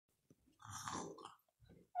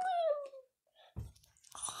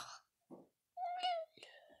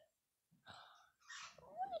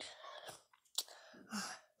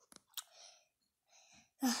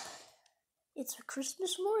a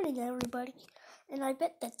Christmas morning, everybody, and I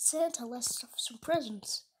bet that Santa left some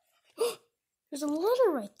presents. There's a letter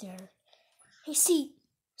right there. Hey, see?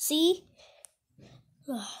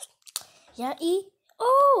 Yeah, E?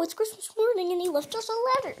 Oh, it's Christmas morning, and he left us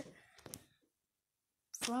a letter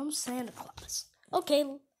from Santa Claus. Okay,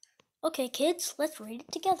 kids, let's read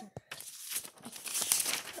it together.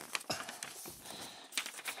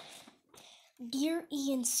 Dear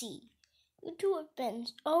E and C, you two have been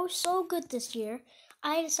so good this year.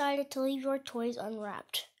 I decided to leave your toys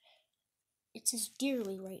unwrapped. It says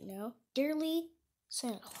dearly right now. Dearly,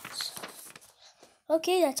 Santa Claus.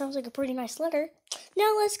 Okay, that sounds like a pretty nice letter.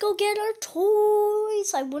 Now let's go get our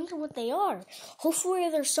toys. I wonder what they are. Hopefully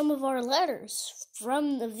there's some of our letters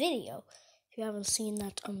from the video. If you haven't seen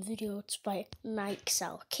that video, it's by Mike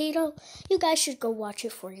Salcato. You guys should go watch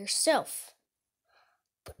it for yourself.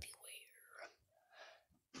 But beware.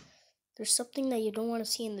 There's something that you don't want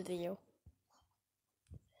to see in the video.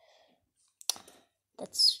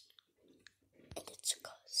 It's a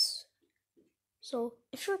cuss. So,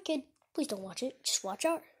 if you're a kid, please don't watch it. Just watch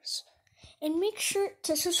ours. And make sure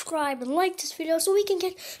to subscribe and like this video so we can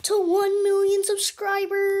get to 1 million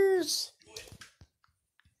subscribers.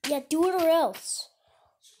 Yeah, do it or else.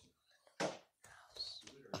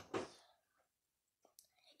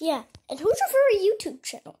 Yeah, and who's your favorite YouTube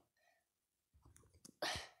channel?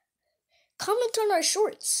 Comment on our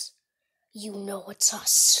shorts. You know it's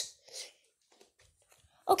us.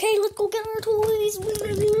 Okay, let's go get our toys.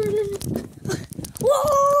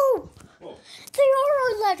 Whoa! They are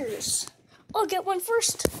our letters. I'll get one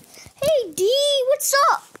first. Hey, D, what's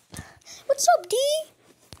up? What's up, D?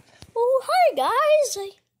 Oh, hi, guys.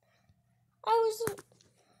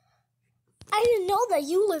 I didn't know that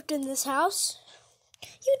you lived in this house.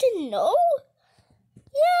 You didn't know?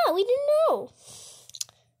 Yeah, we didn't know.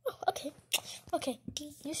 Oh, okay,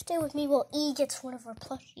 D, you stay with me while E gets one of our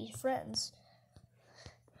plushy friends.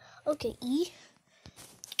 Okay, E.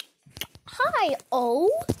 Hi, O.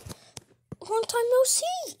 Long time no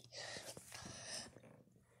see.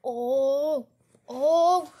 Oh.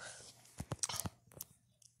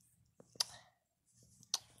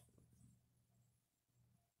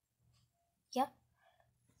 Yeah.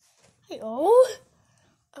 Hey, O.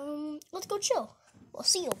 Let's go chill. Well,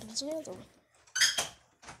 C opens the other one.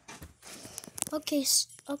 Okay,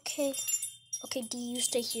 D, you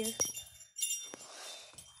stay here.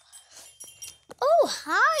 Oh,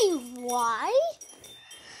 hi, Y.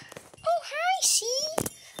 Oh, hi, C.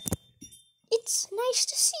 It's nice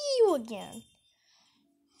to see you again.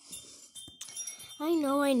 I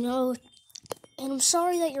know. And I'm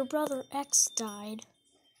sorry that your brother X died.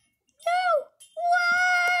 No!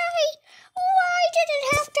 Why? Why did it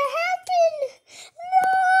have to happen? No!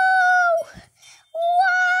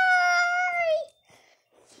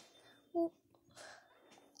 Why?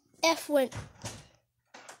 F went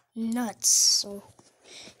nuts, so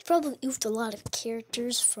he probably oofed a lot of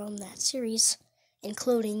characters from that series,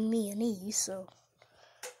 including me and E, so.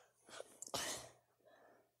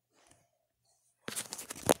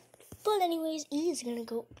 But anyways, E is gonna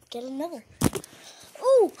go get another.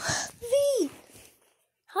 Oh, V!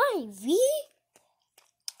 Hi, V?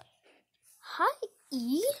 Hi,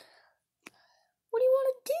 E? What do you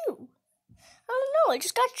want to do? I don't know, I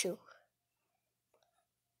just got you.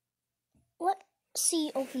 Let's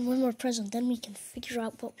see, open one more present, then we can figure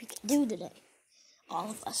out what we can do today. All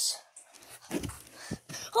of us.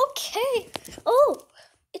 Okay. Oh,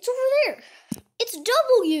 it's over there. It's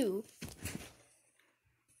W.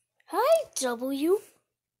 Hi, W.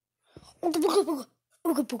 You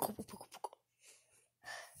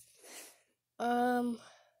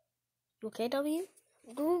okay, W?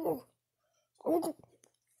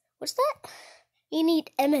 What's that? You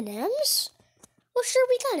need M&Ms? Well, sure,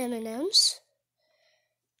 we got M&Ms.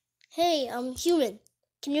 Hey, human,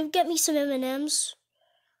 can you get me some M&Ms?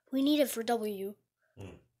 We need it for W.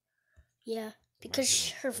 Yeah,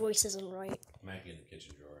 because her voice isn't right. Might be in the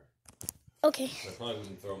kitchen drawer. Okay. I probably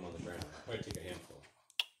wouldn't throw them on the ground. I'd probably take a handful.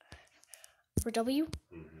 For W?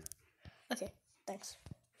 Mm-hmm. Okay, thanks.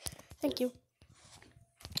 Thank you.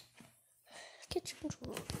 Kitchen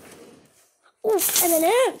drawer. Ooh,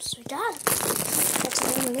 M&Ms! We got it. Got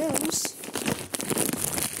some M&Ms.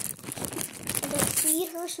 I'm gonna feed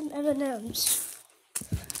her some M&Ms.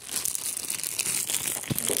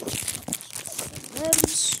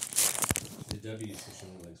 M&Ms. The W says she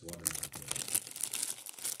only likes watermelon.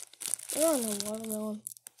 There are no watermelon.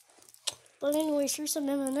 But anyways, here's some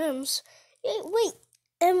M&Ms. Wait,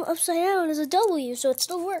 M upside down is a W, so it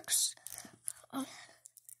still works.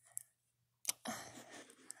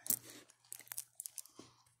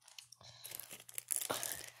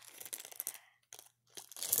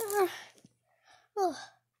 Oh,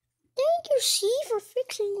 thank you, C, for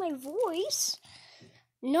fixing my voice.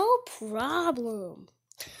 No problem.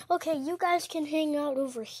 Okay, you guys can hang out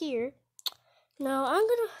over here. Now, I'm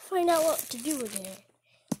gonna find out what to do with it.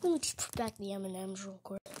 Let me just put back the M&Ms real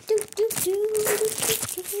quick.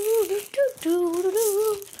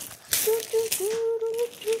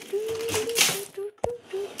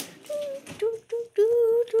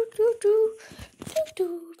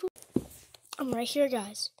 I'm right here,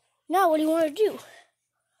 guys. Now, what do you want to do?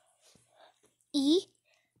 E?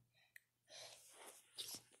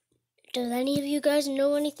 Does any of you guys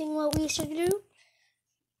know anything what we should do?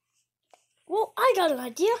 Well, I got an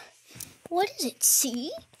idea. What is it,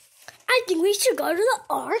 C? I think we should go to the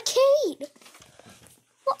arcade.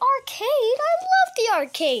 The arcade? I love the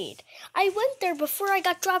arcade. I went there before I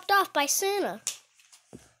got dropped off by Santa.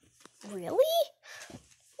 Really?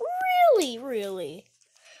 Really?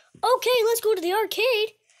 Okay, let's go to the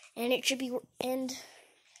arcade. And it should be...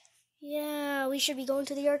 Yeah, we should be going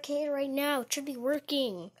to the arcade right now. It should be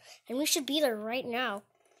working. And we should be there right now.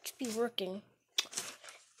 It should be working.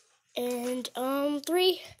 And,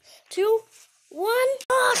 3, 2, 1.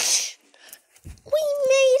 Gosh! We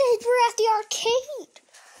made it! We're at the arcade!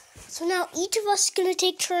 So now each of us is going to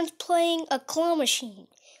take turns playing a claw machine.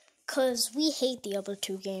 Because we hate the other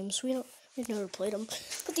two games. We've never played them.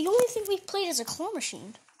 But the only thing we've played is a claw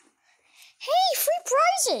machine. Hey, free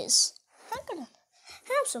prizes! I'm going to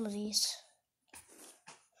have some of these.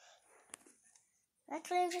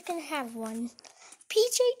 Actually, I'm just going to have one.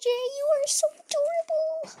 PJJ, you are so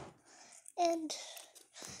adorable! And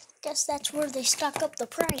I guess that's where they stock up the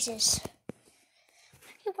prizes.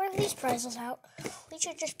 Hey, why are these prizes out? We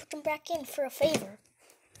should just put them back in for a favor.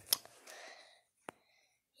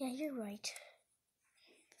 Yeah, you're right.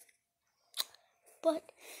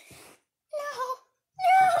 But, no,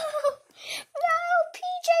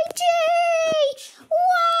 PJJ!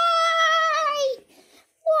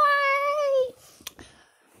 Why?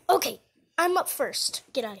 Okay, I'm up first.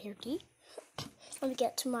 Get out of here, D. Let me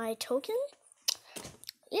get to my token.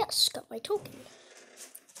 Yes, got my token.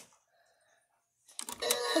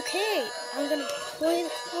 Okay, I'm gonna play the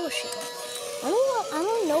claw machine. I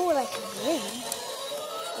don't know what I can win.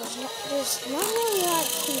 There's not really a lot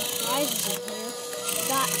of cool prizes in here.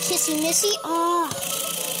 Got Kissy Missy. I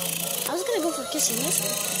was gonna go for Kissy Missy.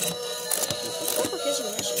 Let's go for Kissy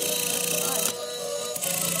Missy.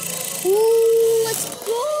 Ooh, let's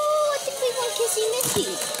go! I think we won Kissy Missy.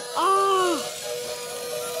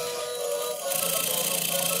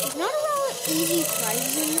 There's not a lot of easy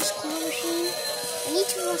prizes in this claw machine, and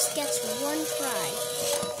each of us gets one prize.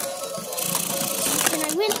 So can I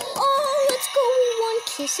win? Oh, let's go! We won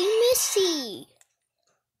Kissy Missy.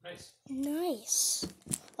 Nice.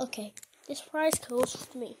 Okay, this prize goes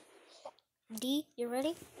with me. D, you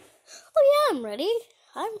ready? Oh yeah, I'm ready.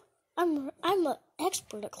 I'm an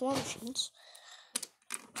expert at claw machines.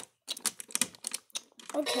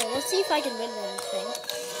 Okay, let's see if I can win anything.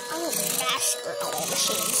 I'm a master at claw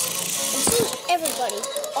machines. And so is everybody,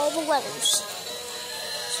 all the letters.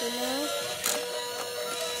 So now,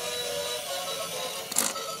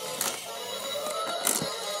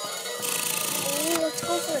 oh, let's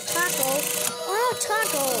go for a taco. Oh,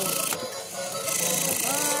 taco.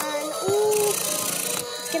 Come on. Ooh,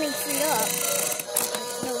 it's getting freed up.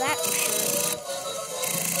 I know that for sure.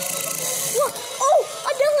 Look, oh,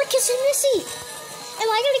 another Kissy Missy. Am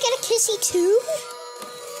I gonna get a Kissy too?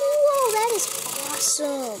 Whoa, that is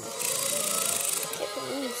awesome. I can't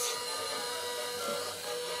believe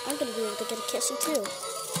I'm gonna be able to get a Kissy too.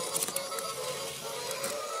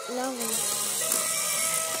 Now I'm gonna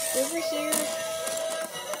go over here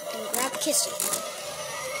and grab Kissy.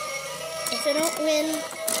 If I don't win,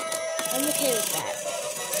 I'm okay with that.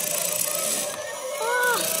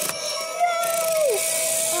 Oh, no!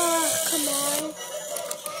 Oh, come on.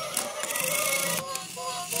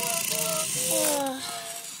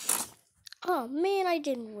 Oh man, I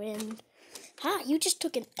didn't win. Ha, you just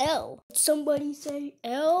took an L. Did somebody say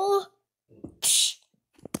L? Psh.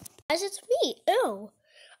 Guys, it's me, L.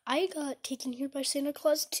 I got taken here by Santa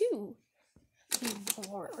Claus too.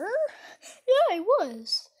 Yeah, I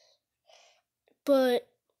was. But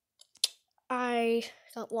I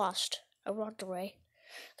got lost. I walked away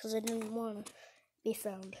because I didn't want to be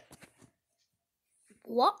found.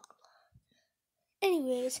 What?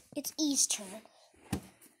 Anyways, it's E's turn.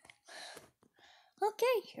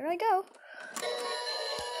 Okay, here I go.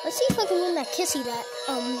 Let's see if I can win that Kissy that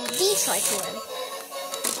D tried to win.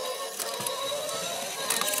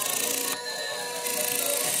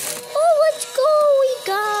 Oh, let's go! We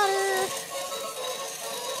got her!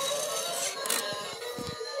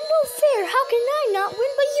 No fair! How can I not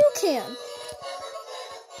win but you can.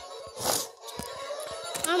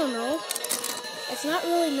 I don't know. It's not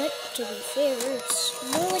really meant to be fair. It's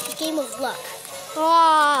more like a game of luck.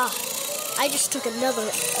 Ah! I just took another L.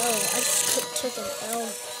 I just took an L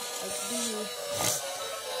like B.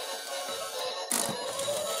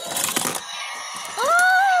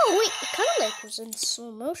 Oh! Wait, it kind of like was in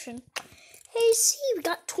slow motion. Hey, see, we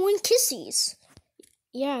got twin kissies.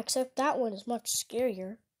 Yeah, except that one is much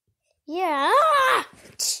scarier. Yeah. Ah!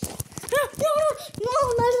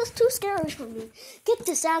 No, that is too scary for me. Get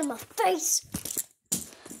this out of my face.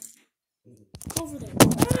 Over there.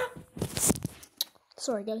 Ah!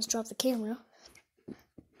 Sorry, guys, dropped the camera.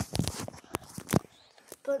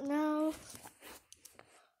 But now,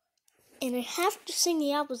 and I have to sing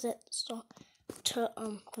the opposite song to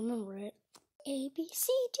remember it. A B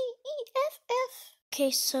C D E F F.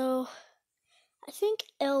 Okay, so I think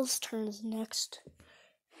L's turn is next.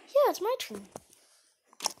 Yeah, it's my turn.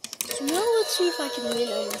 So now let's see if I can win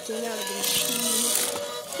anything out of the machine.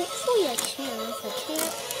 Hopefully I can. If I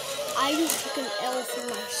can't, I just took an L for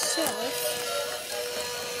myself.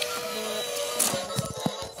 But,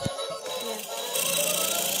 yeah.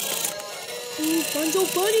 Bunzo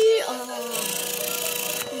buddy!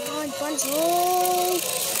 Come on, Bunzo!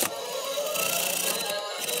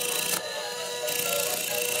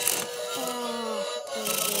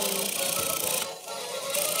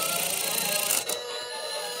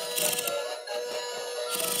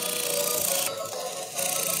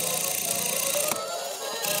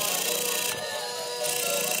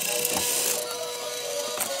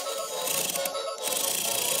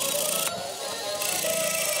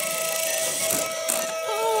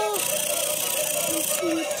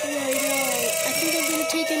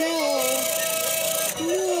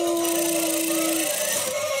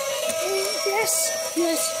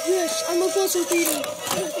 Yes, I'm a buzzer beater.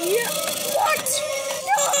 Yeah. What?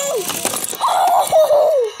 No!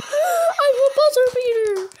 Oh! I'm a buzzer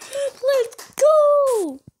beater. Let's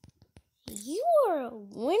go. You are a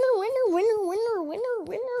winner.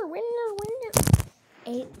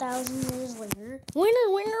 8,000 years later.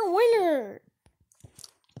 Winner.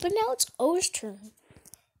 But now it's O's turn.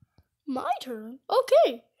 My turn?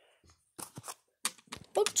 Okay.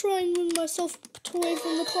 I'll try and win myself a toy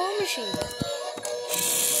from the claw machine.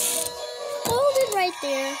 Hold it right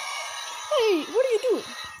there. Hey, what are you doing?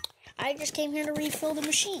 I just came here to refill the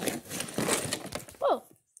machine. Whoa,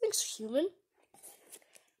 thanks, human.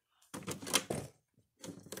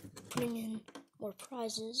 Putting in more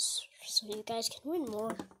prizes so you guys can win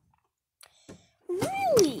more.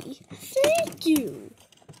 Really? Thank you.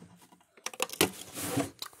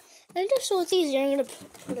 And just so it's easier, I'm going to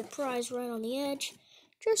put a prize right on the edge,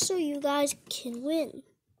 just so you guys can win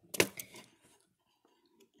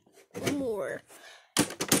more.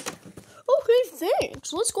 Okay,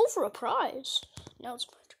 thanks. Let's go for a prize. Now it's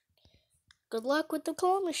my turn. Good luck with the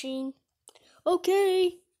claw machine.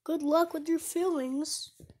 Okay, good luck with your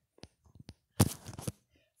fillings.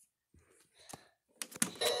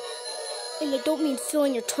 And I don't mean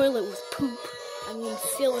filling your toilet with poop. I mean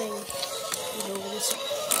filling, this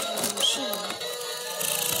machine.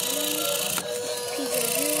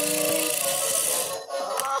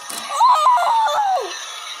 Oh!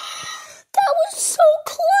 That was so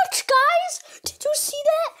clutch, guys! Did you see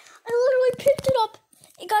that? I literally picked it up.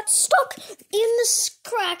 It got stuck in the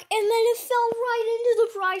crack, and then it fell right into the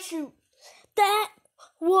prize chute. That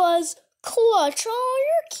was clutch. Oh,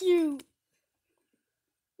 you're cute.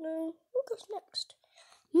 Now, who goes next?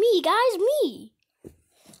 Me, guys, me.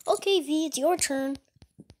 Okay, V, it's your turn.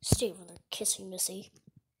 Stay over there, kissy missy.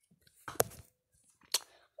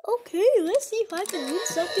 Okay, let's see if I can win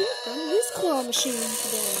something from this claw machine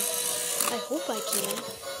today. I hope I can.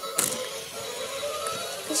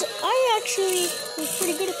 Because I actually was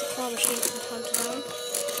pretty good at the claw machine from time to time.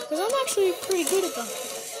 Because I'm actually pretty good at them.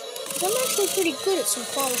 Because I'm actually pretty good at some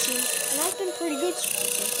claw machines. And I've been pretty good at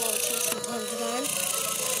some claw machines from time to time.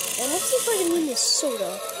 And let's see if I can win this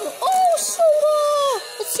soda. Oh, soda!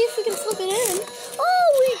 Let's see if we can flip it in. Oh,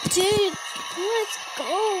 we did. Let's go.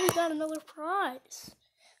 We got another prize.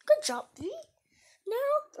 Good job, V. Now,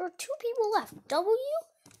 there are 2 people left. W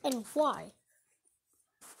and Y.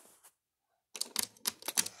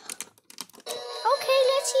 Okay,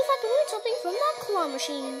 let's see if I can win something from that claw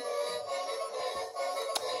machine.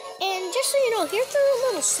 And just so you know, here's a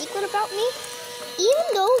little secret about me.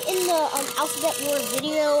 Even though in the Alphabet War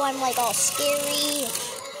video I'm like all scary,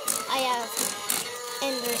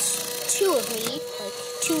 and there's 2 of me, like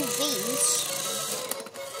 2 V's,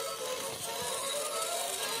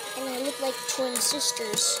 and I look like twin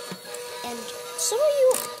sisters, and some of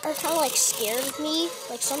you are kind of like scared of me,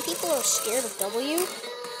 like some people are scared of W,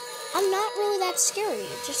 that scary.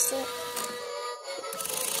 It's just that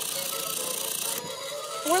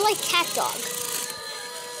we're like cat dog.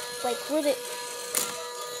 Like we're the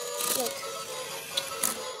like.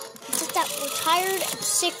 It's just that we're tired and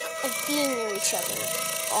sick of being near each other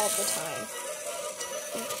all the time.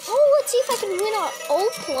 Oh, let's see if I can win our O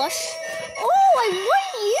plush. Oh, I won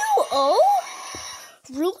you, O.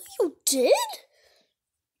 Really, you did?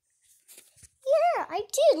 Yeah, I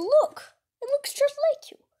did. Look, it looks just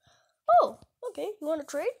like you. Oh, okay. You want to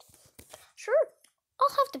trade? Sure. I'll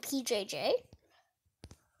have the PJJ.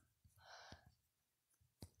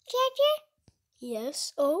 JJ?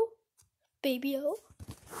 Yes. Oh, baby O.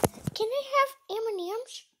 Can I have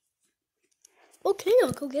M&Ms? Okay,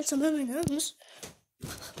 I'll go get some M&Ms.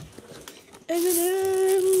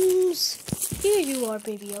 M&Ms. Here you are,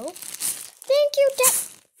 baby O. Thank you, Dad.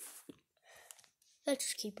 Let's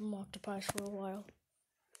just keep him occupied for a while.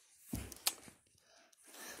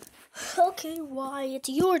 Okay, why, it's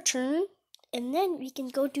your turn. And then we can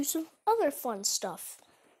go do some other fun stuff.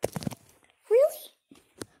 Really?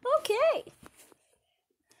 Okay.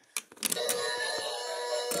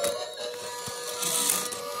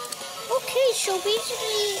 Okay, so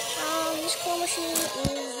basically, this claw machine is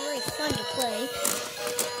very fun to play.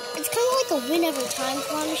 It's kind of like a win every time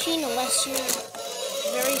claw machine, unless you're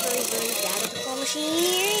very, very, very bad at the claw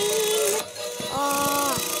machine.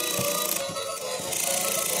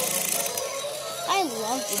 I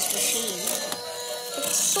love this machine.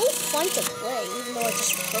 It's so fun to play, even though I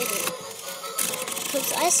just played it.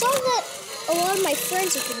 Because I saw that a lot of my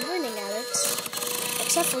friends have been winning at it,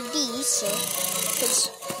 except for D, so,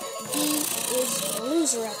 because D is a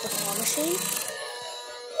loser at the claw machine.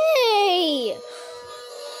 Hey!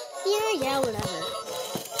 Yeah, whatever.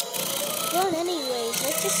 But anyways,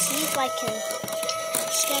 let's just see if I can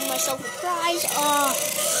stand myself a prize.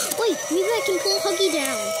 Wait, maybe I can pull Huggy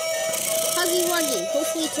down. Huggy Wuggy.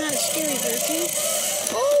 Hopefully it's not a scary version.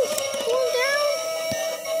 Oh, pull him down.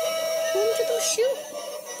 Pull him to the chute.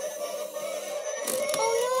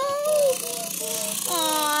 Oh no!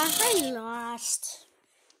 I lost.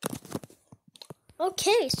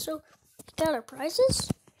 Okay, so we got our prizes?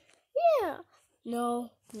 Yeah.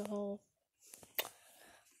 No.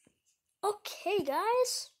 Okay,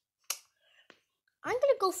 guys. I'm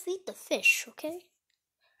gonna go feed the fish, okay?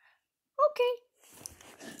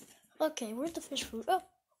 Okay, where's the fish food? Oh,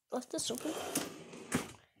 left this open.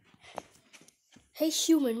 Hey,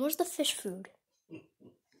 human, where's the fish food? Get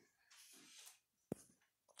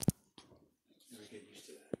used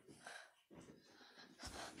to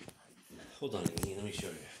that. Hold on, Amy, let me show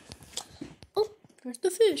you. Oh, there's the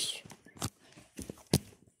fish.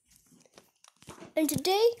 And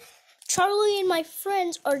today, Charlie and my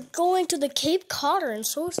friends are going to the Cape Codder, and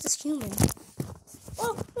so is this human.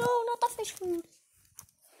 Oh, no, not the fish food.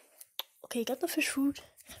 Okay, got the fish food.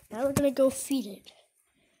 Now we're gonna go feed it.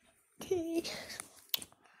 Okay.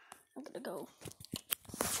 I'm gonna go.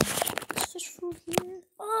 Is fish food here?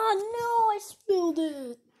 Oh, no, I spilled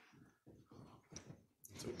it.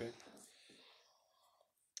 It's okay.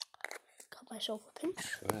 Got myself a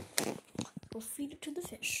pinch. Go ahead. Go feed it to the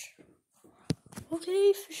fish.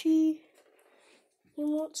 Okay, fishy. You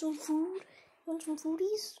want some food? You want some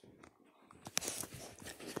foodies?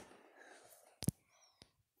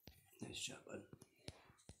 Nice job, bud.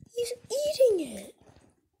 He's eating it.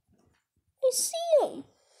 I see him.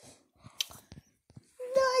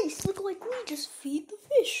 Nice. Look like we just feed the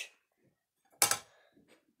fish.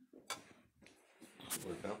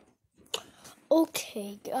 Work out.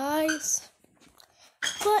 Okay, guys.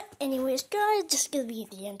 But anyways, guys, this is gonna be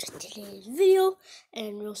the end of today's video,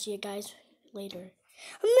 and we'll see you guys later.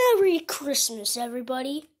 Merry Christmas,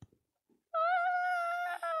 everybody.